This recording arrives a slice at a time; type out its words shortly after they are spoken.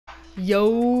Yo,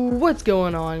 what's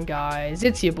going on, guys?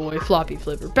 It's your boy Floppy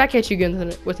Flipper back at you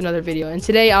again with another video, and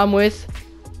today I'm with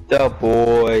the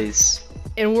boys,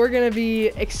 and we're gonna be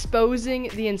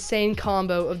exposing the insane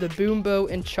combo of the boom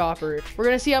boat and chopper. We're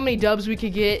gonna see how many dubs we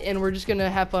could get, and we're just gonna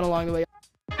have fun along the way.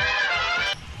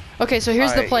 Okay, so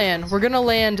here's the plan. We're gonna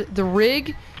land the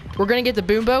rig, we're gonna get the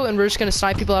boom boat, and we're just gonna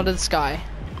snipe people out of the sky.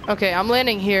 Okay, I'm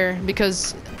landing here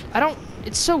because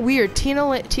it's so weird.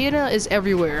 Tina is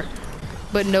everywhere,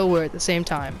 but nowhere at the same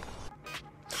time.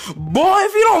 Boy,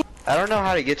 if you don't... I don't know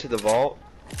how to get to the vault.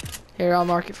 Here, I'll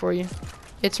mark it for you.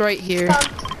 It's right here.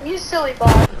 You silly ball.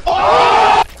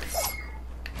 I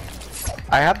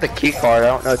have the key card. I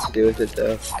don't know what to do with it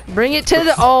though. Bring it to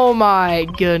the... Oh my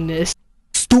goodness.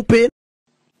 Stupid.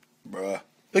 Bruh,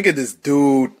 look at this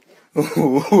dude.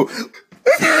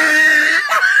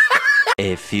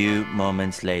 A few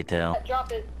moments later.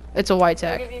 Drop it. It's a white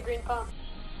I'll tag. give you a green pump.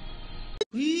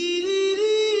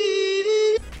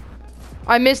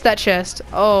 I missed that chest.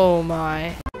 Oh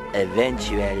my.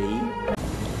 Eventually.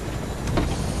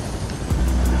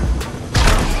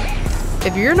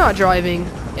 If you're not driving,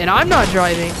 and I'm not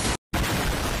driving.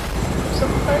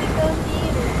 Somebody go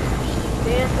eat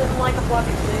dancing like a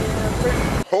floppy flipper.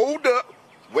 Hold up.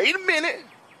 Wait a minute.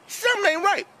 Something ain't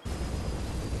right.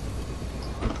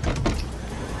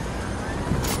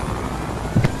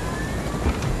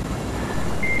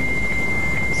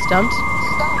 Stumped?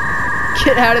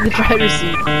 Get out of the driver's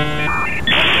seat.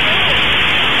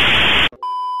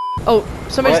 Oh,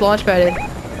 somebody's launch padded.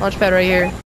 Launch pad right here.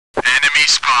 Enemy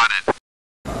spotted.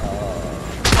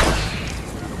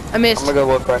 I missed. I'm gonna go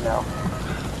look right now.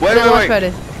 Wait, Launch wait,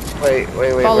 padded. wait.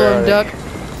 Follow him, duck.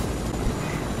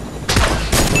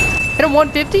 Hit him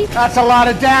 150. That's a lot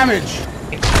of damage.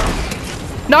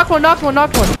 Knocked one.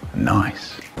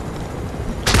 Nice.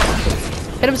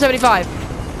 Hit him 75.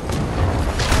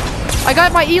 I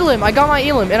got my elim,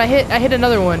 and I hit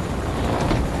another one.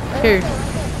 Here.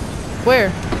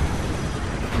 Where?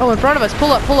 Oh, in front of us.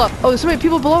 Pull up. Oh, there's so many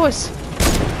people below us.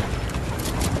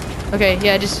 Okay,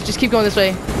 yeah, just keep going this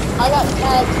way. I got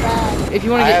tagged back. If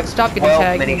you want to stop getting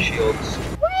tagged. Mini shields.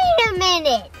 Wait a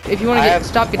minute. If you want to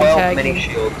stop getting tagged. Mini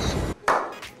shields.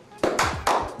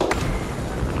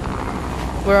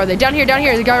 Where are they? Down here.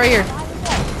 The guy right here.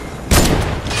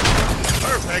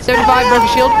 75 broken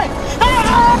shield.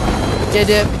 Yeah,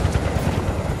 dip.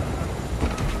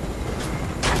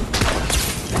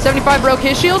 75 broke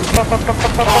his shield. Oh,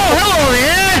 hello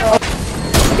there.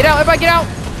 Get out, everybody, get out.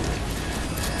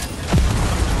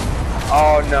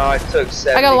 Oh no, it took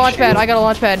 70. I got a launch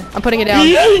pad. I'm putting it down.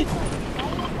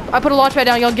 I put a launch pad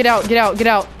down. Y'all get out. Duck,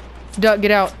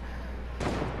 get out.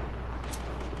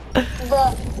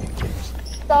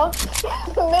 Stop. Missed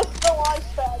the launch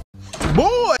pad.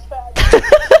 Boy.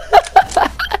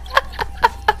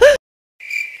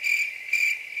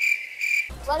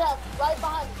 Right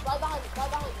behind.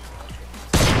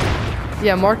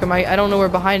 Yeah, mark him. I don't know where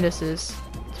behind us is.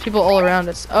 There's people all around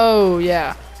us. Oh,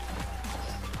 yeah.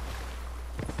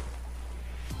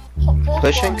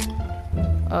 Pushing?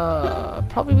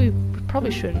 We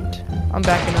probably shouldn't. I'm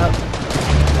backing up.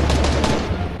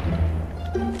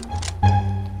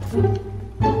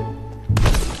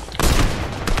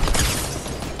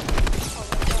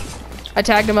 I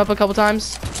tagged him up a couple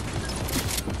times.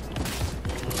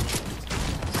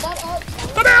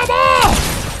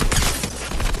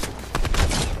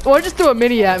 Oh, I just threw a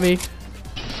mini at me.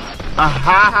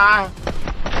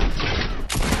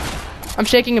 I'm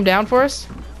shaking him down for us.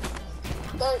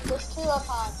 There's 2 up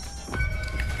high.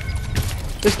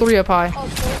 There's 3 up high.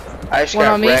 I just One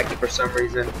got on me. wrecked for some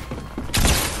reason.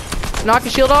 Knock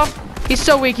his shield off. He's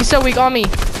so weak. On me.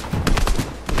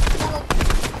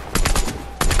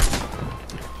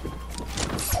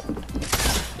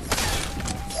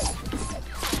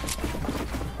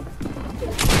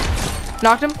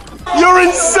 Knocked him. You're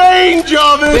insane,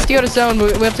 Jarvis. We have to go to zone.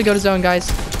 We have to go to zone, guys.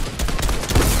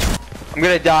 I'm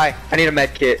gonna die. I need a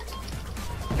med kit.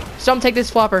 Stump, take this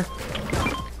flopper.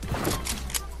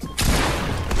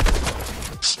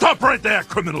 Stop right there,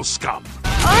 criminal scum.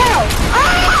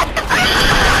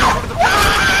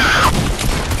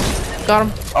 Got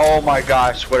him. Oh my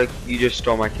gosh, you just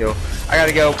stole my kill. I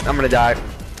gotta go. I'm gonna die.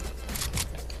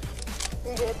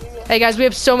 Hey guys, we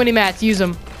have so many mats. Use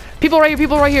them. People right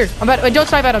here. Don't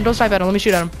snipe at him. Let me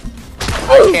shoot at him.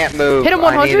 I can't move. Hit him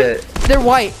 100. They're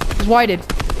white. He's whited.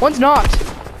 One's knocked.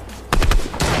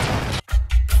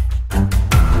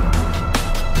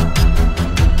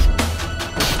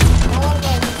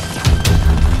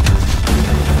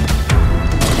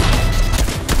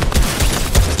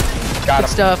 Got Good him.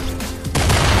 stuff.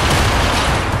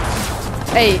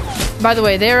 Hey, by the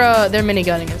way, they're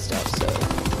minigunning and stuff, so.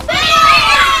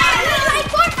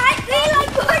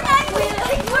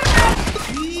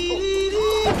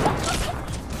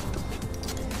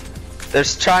 They're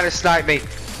trying to snipe me.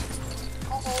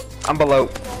 I'm below.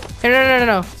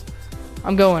 No.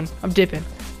 I'm going. I'm dipping.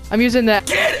 I'm using that.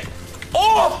 Get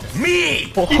off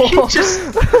me! You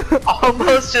just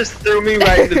almost just threw me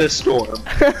right into the storm.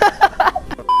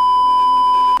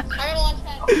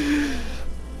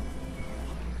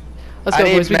 Let's go,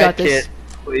 boys. We got this. Kit,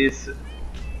 please.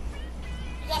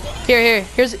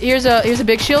 Here's a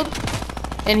big shield,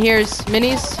 and here's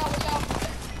minis.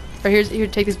 Or here,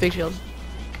 take this big shield.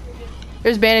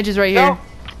 There's bandages right here. No.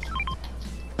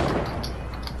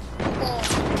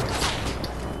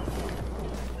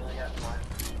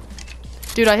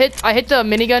 Dude, I hit the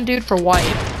minigun dude for white.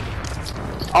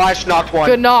 Oh, I just knocked one.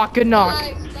 Good knock. No,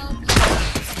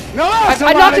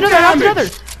 I knocked another.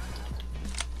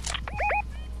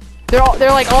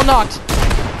 They're like all knocked.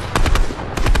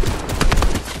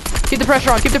 Keep the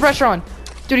pressure on.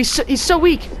 Dude, he's so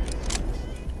weak.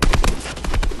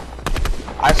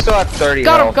 I still have 30.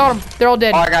 Got him. They're all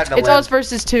dead. Oh, I got no It's win. us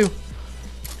versus 2.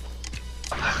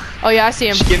 Oh yeah, I see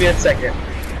him. Just give me a second.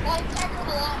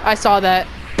 I saw that.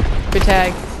 Good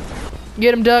tag.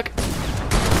 Get him, Duck.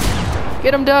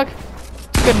 Good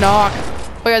knock.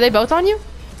 Wait, are they both on you?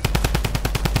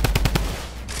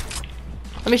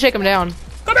 Let me shake them down.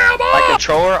 My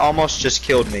controller almost just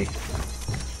killed me.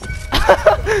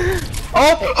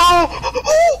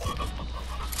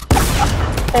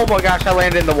 Oh my gosh, I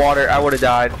landed in the water. I would have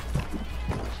died.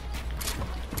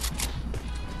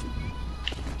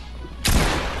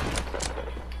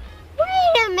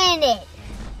 Wait a minute.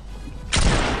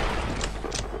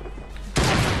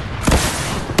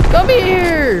 Come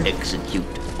here! Execute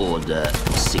Order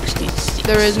 66.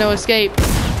 There is no escape.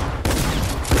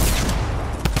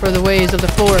 For the ways of the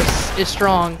Force is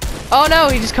strong. Oh no,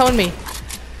 he just coned me.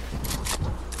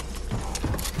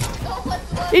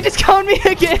 He just coned me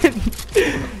again!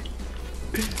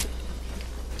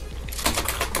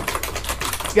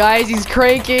 Guys, he's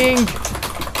cranking!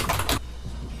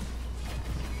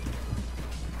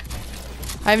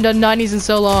 I haven't done 90s in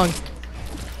so long.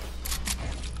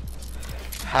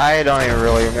 I don't even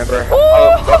really remember.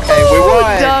 Oh, okay, we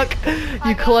won! Duck!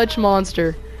 You clutch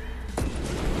monster.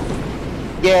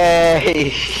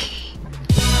 Yay!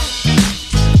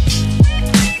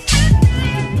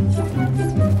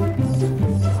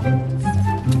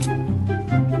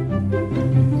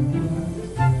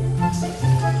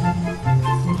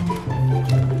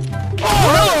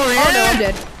 Oh no, I'm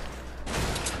dead.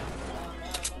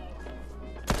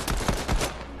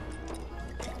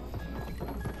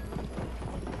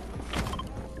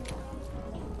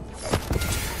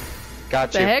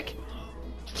 Got The you. heck?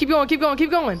 Keep going.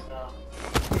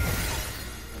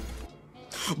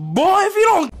 Boy, if you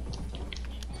don't.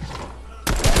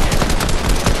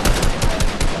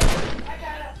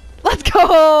 Let's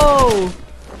go!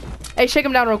 Hey, shake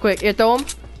him down real quick. Here, throw him.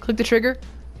 Click the trigger.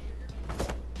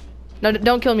 No,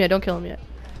 don't kill him yet. Let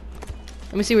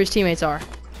me see where his teammates are.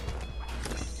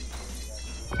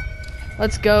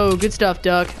 Let's go. Good stuff,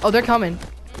 Duck. Oh, they're coming.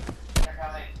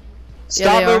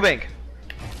 Stop they are. moving.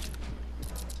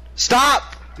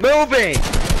 Stop moving.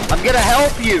 I'm gonna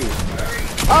help you.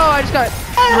 Oh, I just got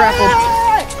grappled.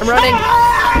 I'm running.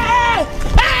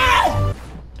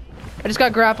 I just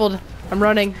got grappled. I'm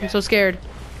running. I'm so scared.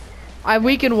 I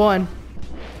weakened one.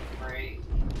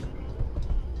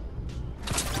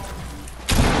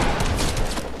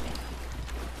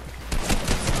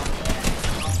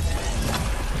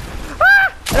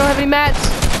 I don't have any mats.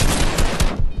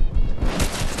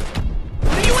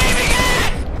 What are you aiming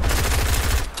at?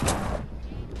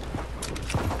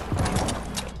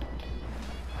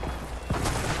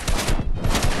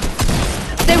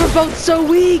 They were both so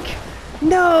weak.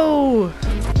 No.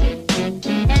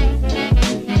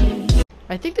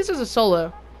 I think this is a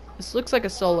solo. This looks like a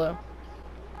solo.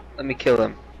 Let me kill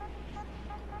him.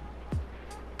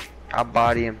 I'll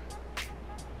body him.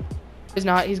 He's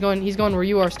not. He's going where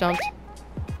you are, Stumped.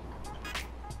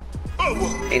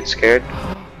 Ain't scared.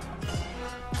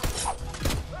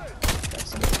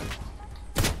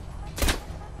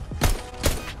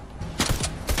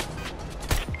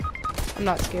 I'm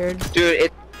not scared.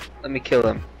 Dude, let me kill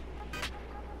him.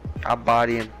 I'll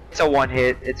body him. It's a one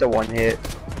hit. She's a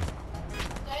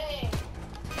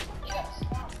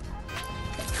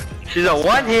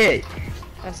one hit.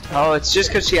 That's tough. Oh, it's just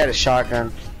because she had a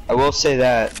shotgun. I will say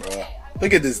that. Bruh.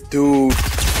 Look at this dude.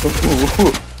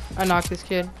 I knocked this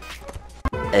kid.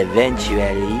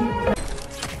 Eventually.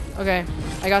 Okay,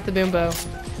 I got the boom bow.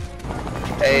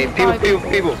 Hey,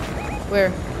 people.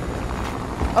 Where?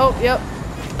 Oh, yep.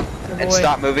 Good And boy.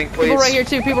 stop moving, please. People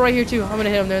right here too. I'm gonna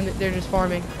hit them. They're just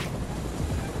farming.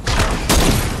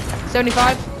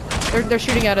 75. They're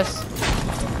shooting at us.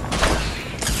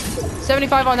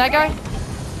 75 on that guy.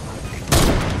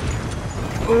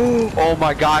 Ooh. Oh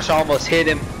my gosh, I almost hit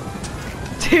him.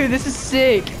 Dude, this is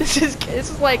sick. This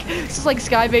is like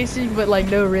sky basing, but like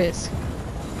no risk.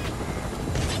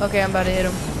 Okay, I'm about to hit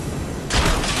him.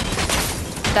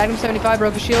 Tagged him 75,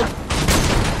 broke his shield.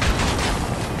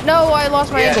 No, I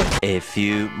lost my angle. A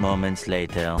few moments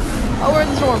later. Oh, we're in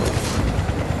the storm.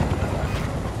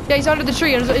 Yeah, he's under the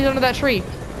tree. He's under that tree.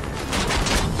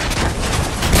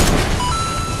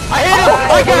 I hit him!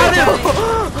 I got him!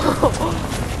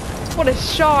 What a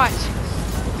shot!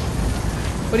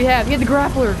 What do you have? He had the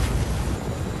grappler.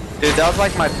 Dude, that was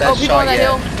like my Oh, best people on shot that yet.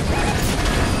 hill.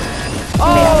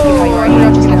 They ask you how you are, you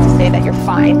don't just have to say that you're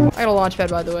fine. I got a launch pad,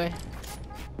 by the way.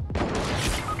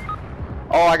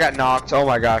 Oh, I got knocked. Oh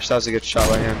my gosh, that was a good shot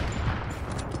by him.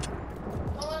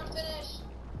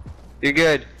 You're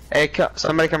good. Hey,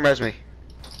 somebody come res me.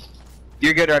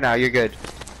 You're good right now. You're good.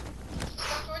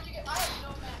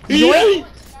 Yoink!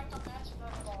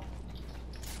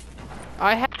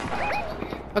 I have.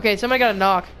 Okay, somebody got a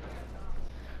knock.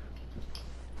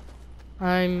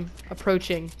 I'm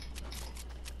approaching.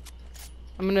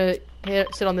 I'm gonna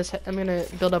sit on this. I'm gonna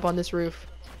build up on this roof.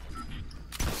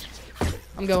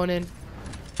 I'm going in.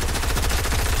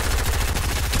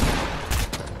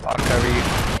 I'll cover you.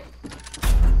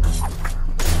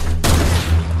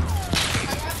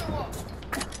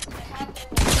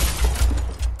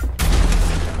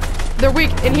 They're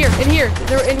weak. In here. In here.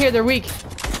 They're in here. They're weak.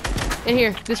 In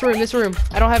here. This room. This room.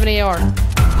 I don't have an AR.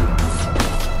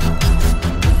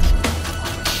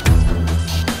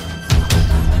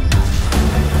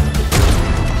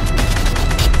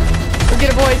 Let's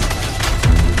get it, boys.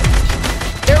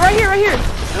 They're right here. Right here.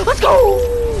 Let's go.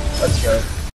 Let's go.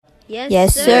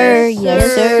 Yes, sir.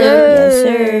 Yes, sir.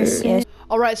 Yes, sir. Yes.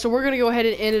 Alright, so we're going to go ahead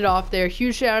and end it off there.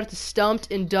 Huge shout out to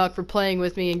Stumped and Duck for playing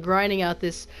with me and grinding out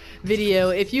this video.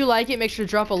 If you like it, make sure to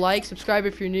drop a like, subscribe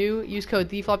if you're new, use code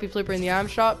TheFloppyFlipper in the item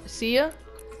shop. See ya,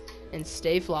 and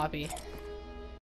stay floppy.